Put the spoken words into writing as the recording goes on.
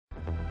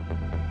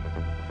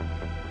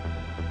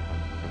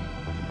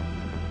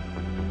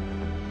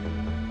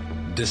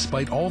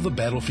Despite all the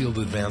battlefield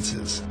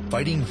advances,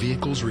 fighting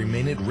vehicles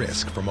remain at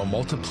risk from a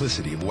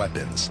multiplicity of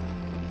weapons.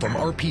 From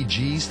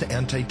RPGs to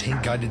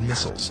anti-tank guided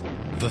missiles,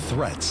 the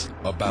threats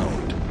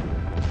abound.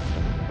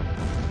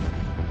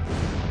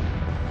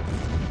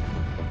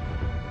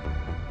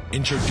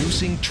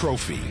 Introducing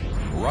Trophy,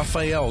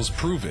 Rafael's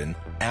proven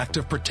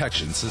active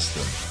protection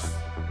system.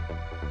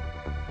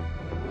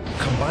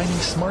 Combining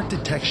smart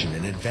detection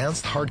and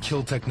advanced hard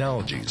kill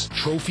technologies,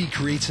 Trophy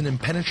creates an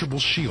impenetrable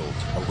shield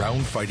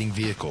around fighting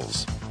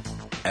vehicles.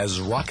 As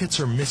rockets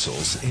or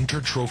missiles enter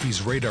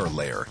Trophy's radar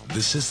layer,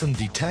 the system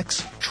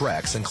detects,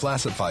 tracks, and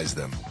classifies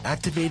them,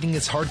 activating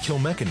its hard kill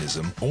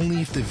mechanism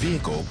only if the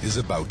vehicle is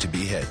about to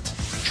be hit.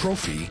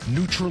 Trophy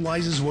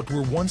neutralizes what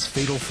were once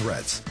fatal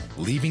threats,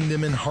 leaving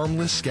them in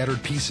harmless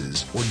scattered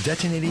pieces or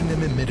detonating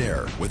them in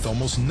midair with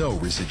almost no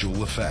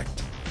residual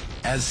effect.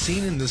 As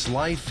seen in this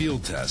live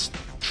field test,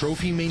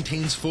 Trophy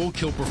maintains full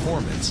kill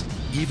performance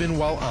even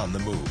while on the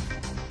move.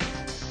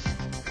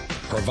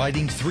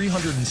 Providing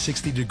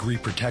 360-degree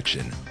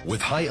protection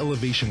with high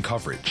elevation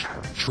coverage,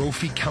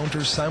 Trophy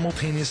counters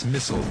simultaneous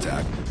missile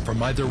attack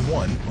from either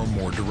one or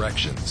more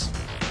directions.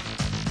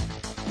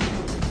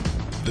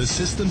 The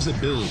system's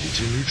ability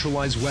to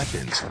neutralize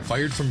weapons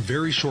fired from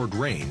very short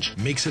range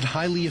makes it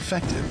highly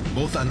effective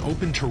both on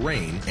open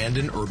terrain and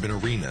in urban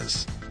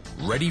arenas.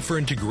 Ready for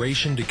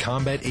integration to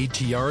combat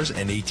ATRs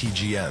and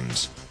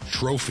ATGMs,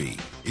 Trophy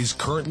is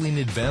currently in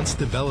advanced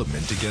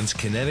development against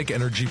kinetic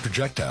energy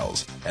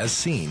projectiles, as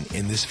seen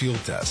in this field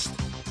test.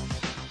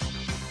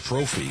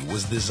 Trophy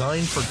was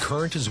designed for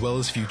current as well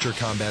as future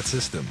combat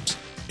systems,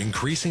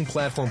 increasing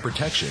platform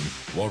protection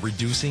while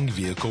reducing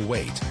vehicle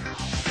weight.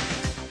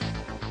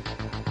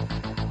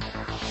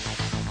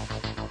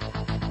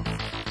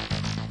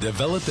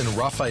 Developed in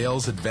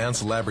Rafael's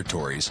advanced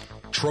laboratories,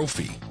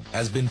 Trophy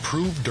has been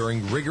proved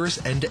during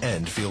rigorous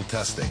end-to-end field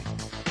testing.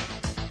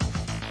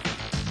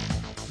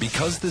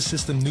 Because the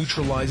system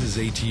neutralizes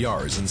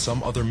ATRs and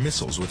some other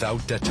missiles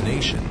without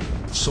detonation,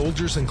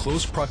 soldiers in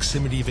close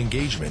proximity of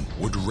engagement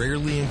would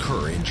rarely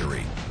incur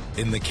injury.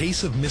 In the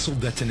case of missile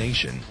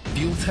detonation,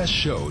 field tests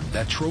showed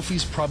that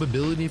Trophy's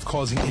probability of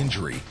causing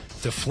injury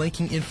to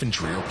flanking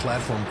infantry or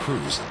platform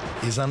crews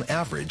is on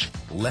average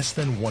less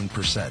than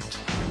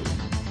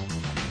 1%.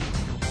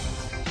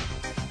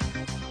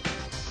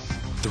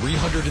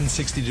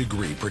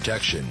 360-degree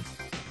protection.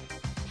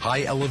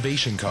 High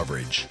elevation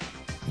coverage.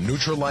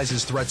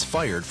 Neutralizes threats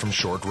fired from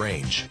short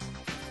range.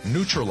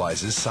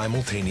 Neutralizes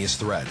simultaneous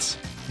threats.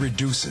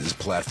 Reduces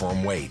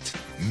platform weight.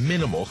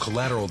 Minimal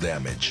collateral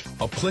damage.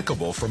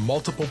 Applicable for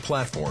multiple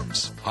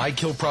platforms. High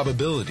kill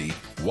probability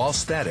while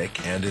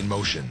static and in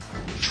motion.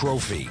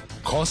 Trophy.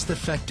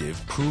 Cost-effective,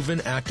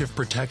 proven active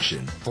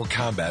protection for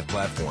combat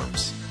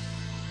platforms.